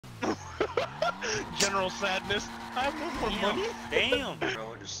General sadness. I have no more money. Damn,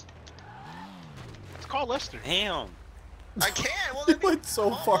 bro. Just... Let's call Lester. Damn. I can't. Well, He went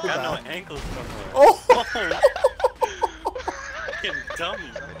so far I got back. no ankles somewhere. Oh! Fucking dummy.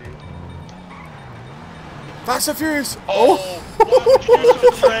 Fast and Furious! Oh! Why would you do That's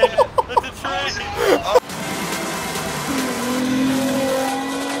a such a train. train? That's a train.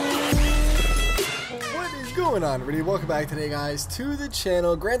 What is going on, everybody? Welcome back today, guys, to the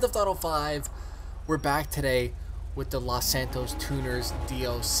channel. Grand Theft Auto 5. We're back today with the Los Santos Tuners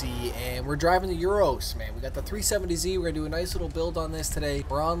DLC, and we're driving the Euros, man. We got the 370Z. We're gonna do a nice little build on this today.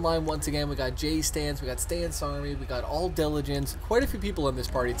 We're online once again. We got J Stance, we got StancedArmy, we got All Diligence. Quite a few people in this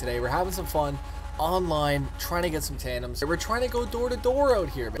party today. We're having some fun online, trying to get some tandems. We're trying to go door to door out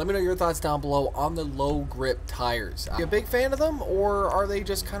here. Let me know your thoughts down below on the low grip tires. Are you a big fan of them, or are they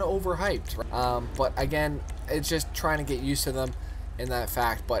just kind of overhyped? But again, it's just trying to get used to them in that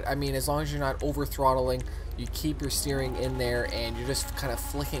fact. But I mean, as long as you're not over throttling, you keep your steering in there and you're just kind of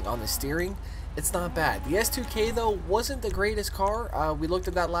flicking on the steering, it's not bad. The S2K though wasn't the greatest car. We looked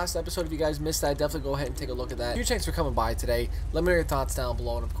at that last episode. If you guys missed that, definitely go ahead and take a look at that. Huge thanks for coming by today. Let me know your thoughts down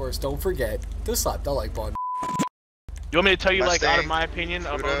below, and of course don't forget to slap the like button. You want me to tell you, Mustang, like, out of my opinion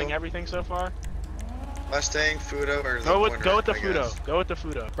of Fudo. owning everything so far? Mustang, Fudo, or Go with the I Fudo. guess. Go with the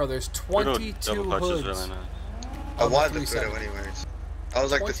Fudo. Bro, there's 22 hoods. Really nice. I on the wanted the 370. Fudo anyways. I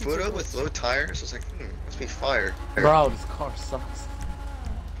was like, the 22 Fudo with low tires? I was like, must be fire. Bro, this car sucks.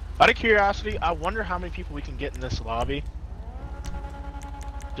 Out of curiosity, I wonder how many people we can get in this lobby.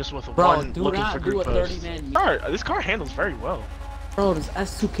 Just with Bro, one do looking not for do group a posts. 30-man. This car handles very well. Bro, this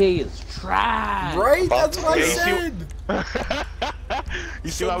S2K is trash. Right? That's what I Yeah, said. You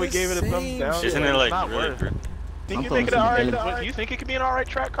see why we gave it a thumbs down? Isn't it It's like not really worth. good? Think you I'm think it throwing some alright? You think it could be an alright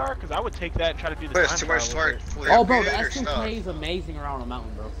track car? Because I would take that and try to do the But time it's too much trial with torque. it. Fully Oh, bro, the upgraded or S2K stuff? is amazing around a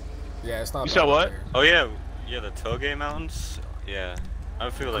mountain, bro. Yeah, it's not You bad said what? out there. Oh yeah, the Toge Mountains. Yeah, I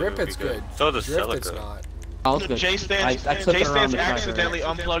feel like Grip, it would it's be good. So the Drift, it's Celica. not. Oh, it's good. Jay Stance I took it around the track accidentally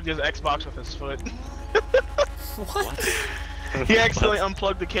already. unplugged his Xbox with his foot. What? He accidentally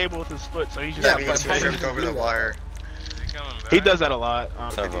unplugged the cable with his foot, so he just Yeah, got because we How did tripped you over do the that? wire. He does that a lot.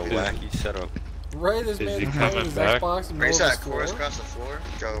 Let's have a wacky setup. Right, this man he playing coming his back? Xbox and Raise roll that his chorus floor. across the floor.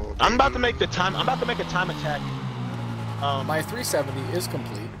 Go. I'm about to make the time. I'm about to make a time attack. My 370 is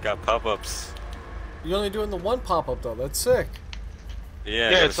complete. Got pop-ups. You're only doing the one pop-up though. That's sick. Yeah,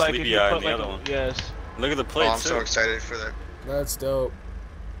 yeah, got it's a like if sleepy you eye put on the like other one. yes. Look at the Oh, plate I'm so too. excited for that. That's dope.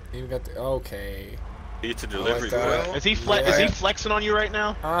 Even got the okay. Pizza delivery, that. boy. Is he Yeah. is he flexing on you right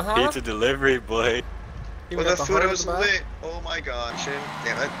now? Pizza delivery, boy. Even Well, got the heart at Fudo's back. lit. Oh my gosh.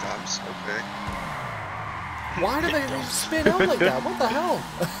 Damn, that dumps. Okay. Why do they just spin out like that? What the hell?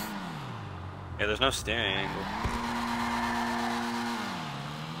 Yeah, there's no steering angle.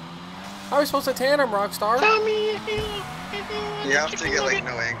 How are we supposed to tandem, Rockstar? You have to get like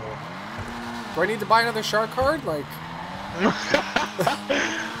no angle. Do I need to buy another shark card? Like,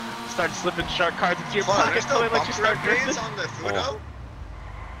 Start slipping shark cards into your Hold on, pocket there's so no they let you bumper start upgrades drifting. on the Fudo?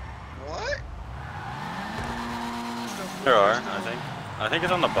 What? There are, I think. I think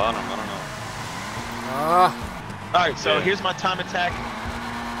it's on the bottom. I don't know. ah, Alright, so Yeah. here's my time attack.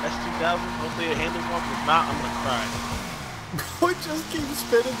 S2000. Hopefully it handles well. If not, I'm gonna cry. we just keep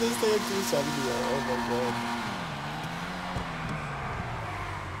spinning this thing at 270. Oh my god.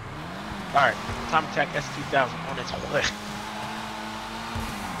 Alright, time attack S2000 on its way.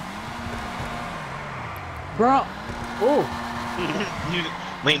 Bro. Oh,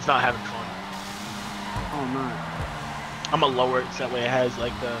 Lane's not having fun. Oh, no. I'm gonna lower it so that way it has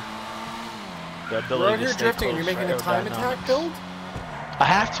like the you're ability out to here stay drifting and close you're making for a time attack aerodynamics. build? I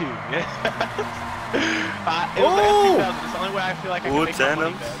have to, yeah. It was Oh! the S2000. It's the only way I feel like I can Ooh, make my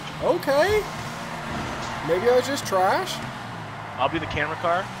money tandems. back. Okay. Maybe I was just trash. I'll be the camera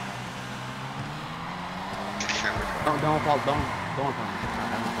car. Don't fall. Don't fall.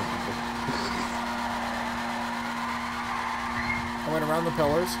 I went around the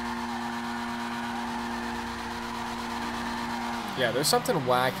pillars. Yeah, there's something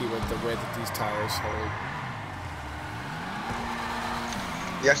wacky with the way that these tires hold.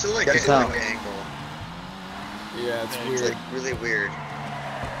 You have to like get out. no angle. Yeah, it's Yeah, It's weird. like really weird.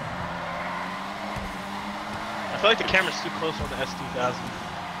 I feel like the camera's too close on the S2000.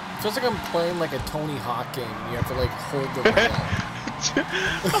 It feels like I'm playing like a Tony Hawk game. And you have to like hold the rail.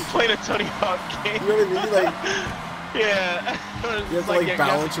 I'm playing a Tony Hawk game. You know what I mean? Like, Yeah. You have to, like,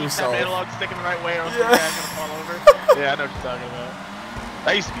 balance keep yourself. That analog stick in the right way or else Yeah. the guy's gonna fall over. Yeah, I know what you're talking about.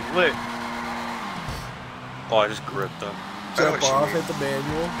 That used to be lit. Oh, I just gripped up. I know jump what you off, mean. hit the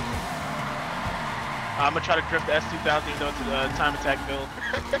manual. I'm gonna try to drift the S2000 even though it's a time attack build.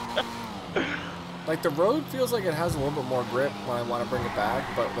 Like the road feels like it has a little bit more grip when I want to bring it back,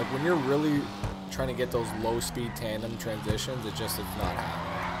 but like when you're really trying to get those low speed tandem transitions, it's not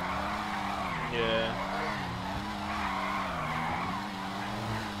happening. Yeah.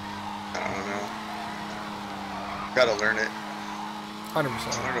 I don't know. Gotta learn it. 100%.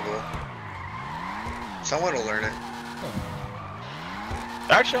 It's learnable. Someone will learn it.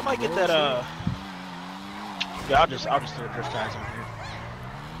 Actually, I might get that. Yeah, I'll just throw drift tires on here.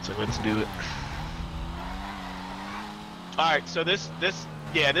 So let's do it. All right. So this this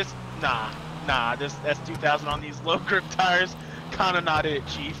S2000 on these low grip tires, kind of not it,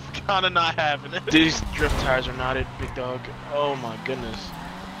 Chief. Kind of not having it. These drift tires are not it, big dog. Oh my goodness.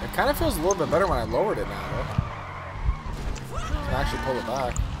 It kind of feels a little bit better when I lowered it now, though. I can actually pull it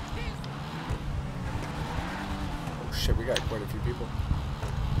back. Oh shit, we got quite a few people.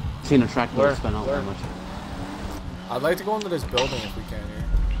 Seen a track where spent out that much. I'd like to go into this building if we can here.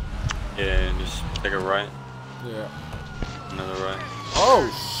 Yeah, and just take a right. Yeah. Another right. Oh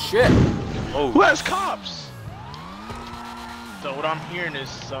shit! Oh. Who has cops? So what I'm hearing is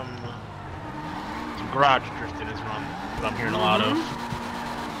some garage drifting is what I'm hearing a lot of.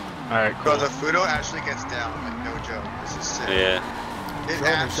 Alright, cool. Bro, the Fudo actually gets down, like no joke. This is sick. Yeah. It Show me,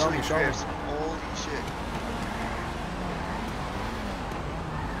 actually show me. drifts. Holy shit.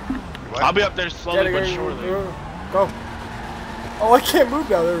 What? I'll be up there slowly but surely. Go. Oh, I can't move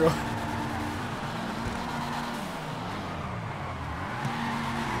now. There we go.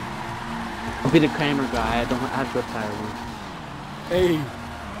 I'll be the Kramer guy. I don't have good tire ones. Hey.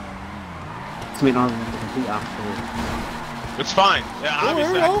 It's me not the complete opposite. It's fine. Yeah, Oh,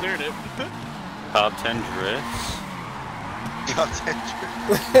 obviously there we I go. cleared it. Top 10 drifts. Top 10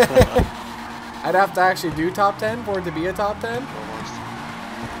 drifts. I'd have to actually do top 10 for it to be a top 10. Almost.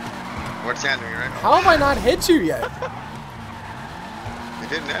 What's happening right now? How have I not hit you yet? You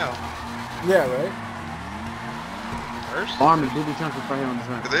did now. Yeah, right? Reverse? Army, booby jumping right here on the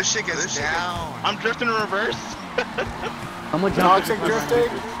front. But this shit gets down. I'm drifting in reverse. I'm gonna jump. Toxic drifting.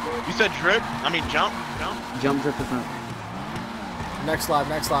 You said drift? I mean jump. Jump drift the front. Next lap,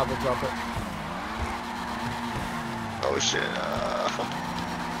 we'll jump it. Oh shit.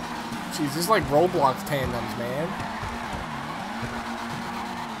 Jeez, this is like Roblox tandems, man.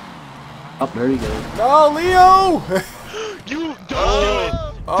 Oh, there you go. No, Leo! You don't do it.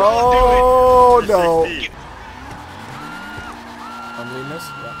 Oh, no. 60. I'm leading this?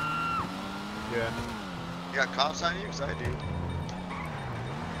 Yeah. You got cops on you? Because I do.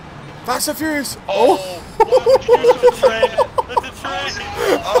 Fast and Furious! Oh! Why would you do such a train? That's a train.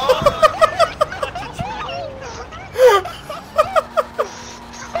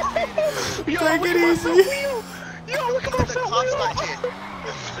 Yo, Take look it at my easy. front wheel. Yo, look at my The front cops wheel. got hit.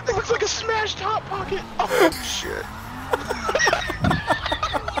 It looks like a smashed hot pocket. Oh, Shit.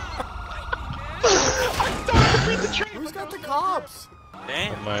 I thought I could beat the train. Who's got the cops?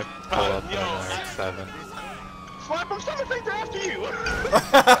 Damn. I might pull up Yo, in like 7. Slap, I'm starting to think they're after you.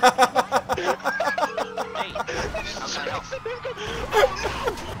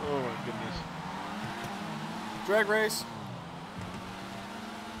 Oh my goodness. Drag race.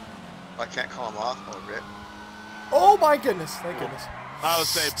 I can't call him off. Oh, rip. Oh my goodness. Thank goodness. I would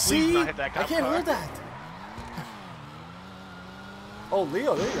say, please See? not hit that I cop can't car. hear that. Oh,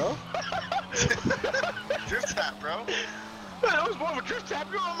 Leo, there you go. Drift tap, bro. That was more of a drift tap.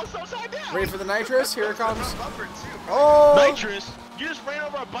 You're almost upside down. Ready for the nitrous? Here it comes. Bumper too, bro. Oh! Nitrous, you just ran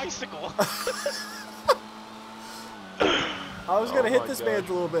over a bicycle. I was gonna hit my this gosh. man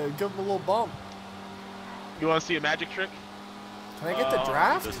a little bit, give him a little bump. You want to see a magic trick? Can I get the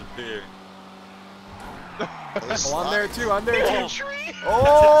draft? Disappear. Oh, I'm there too, I'm there Oh. too. Tree.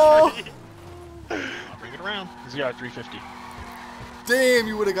 Oh! I'll bring it around. He's got 350. Damn,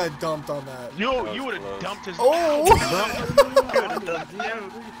 you would have got dumped on that. Yo, That you was would have close. dumped his. Oh!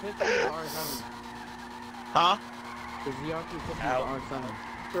 Huh?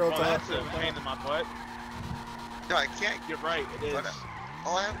 Girl Oh, time. that's a pain in my butt. No, I can't. You're right, it is. But,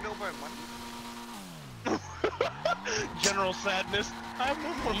 oh, I have no more money. General sadness. I have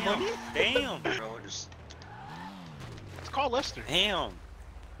no more money. Damn. Bro, just. Let's call Lester. Damn.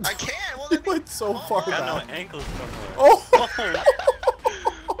 I can't. Well, It that'd be. went so far Got no back. ankles somewhere. Oh!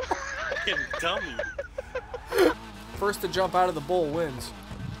 Fucking dummy. First to jump out of the bowl wins.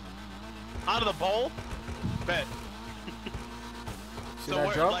 Out of the bowl? Bet. See So that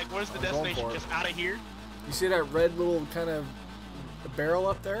where, jump? like, where's the I'm going destination? for it. Just out of here? You see that red little kind of barrel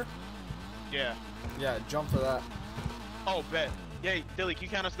up there? Yeah. Yeah, jump for that. Oh, bet. Yeah, Billy, can you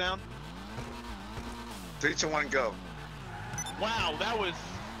count us down? 3, 2, 1, go. Wow, that was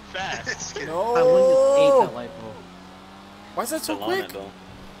fast. It's getting- I wouldn't just ate No! that light bulb. Why is that so Still on quick? it, though.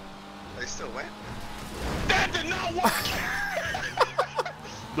 They still went. That did not work.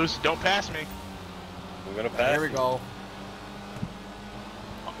 Lucy, don't pass me. We're gonna pass. Here we go.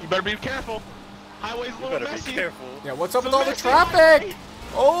 You better be careful. Highway's a You little better messy. be careful. Yeah, what's up It's with all the messy. traffic?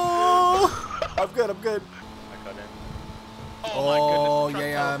 Oh! I'm good, I'm good. I cut in. Oh, my Oh, goodness. the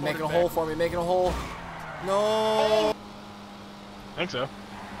yeah, truck yeah, making a teleported hole back. for me, making a hole. No! I think so.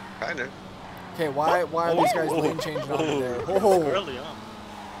 Kind of. Okay, why are these guys lane changing out of there? Oh! Early on.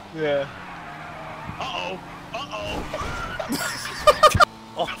 Yeah. Uh-oh. Uh-oh.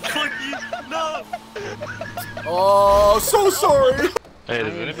 Oh, fuck you! No! Oh, so sorry! Hey,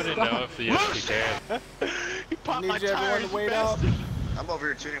 does anybody know if the SPK He popped my Need you everyone tires, to wait up. bastard. I'm over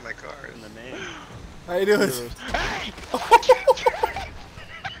here tuning my car. In the name. How you doing? Hey!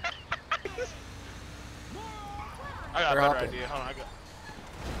 I got a We're better hopping. idea. Hold on, I got.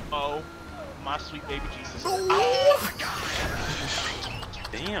 Oh, my sweet baby Jesus. Oh.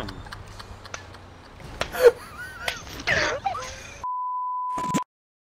 Damn.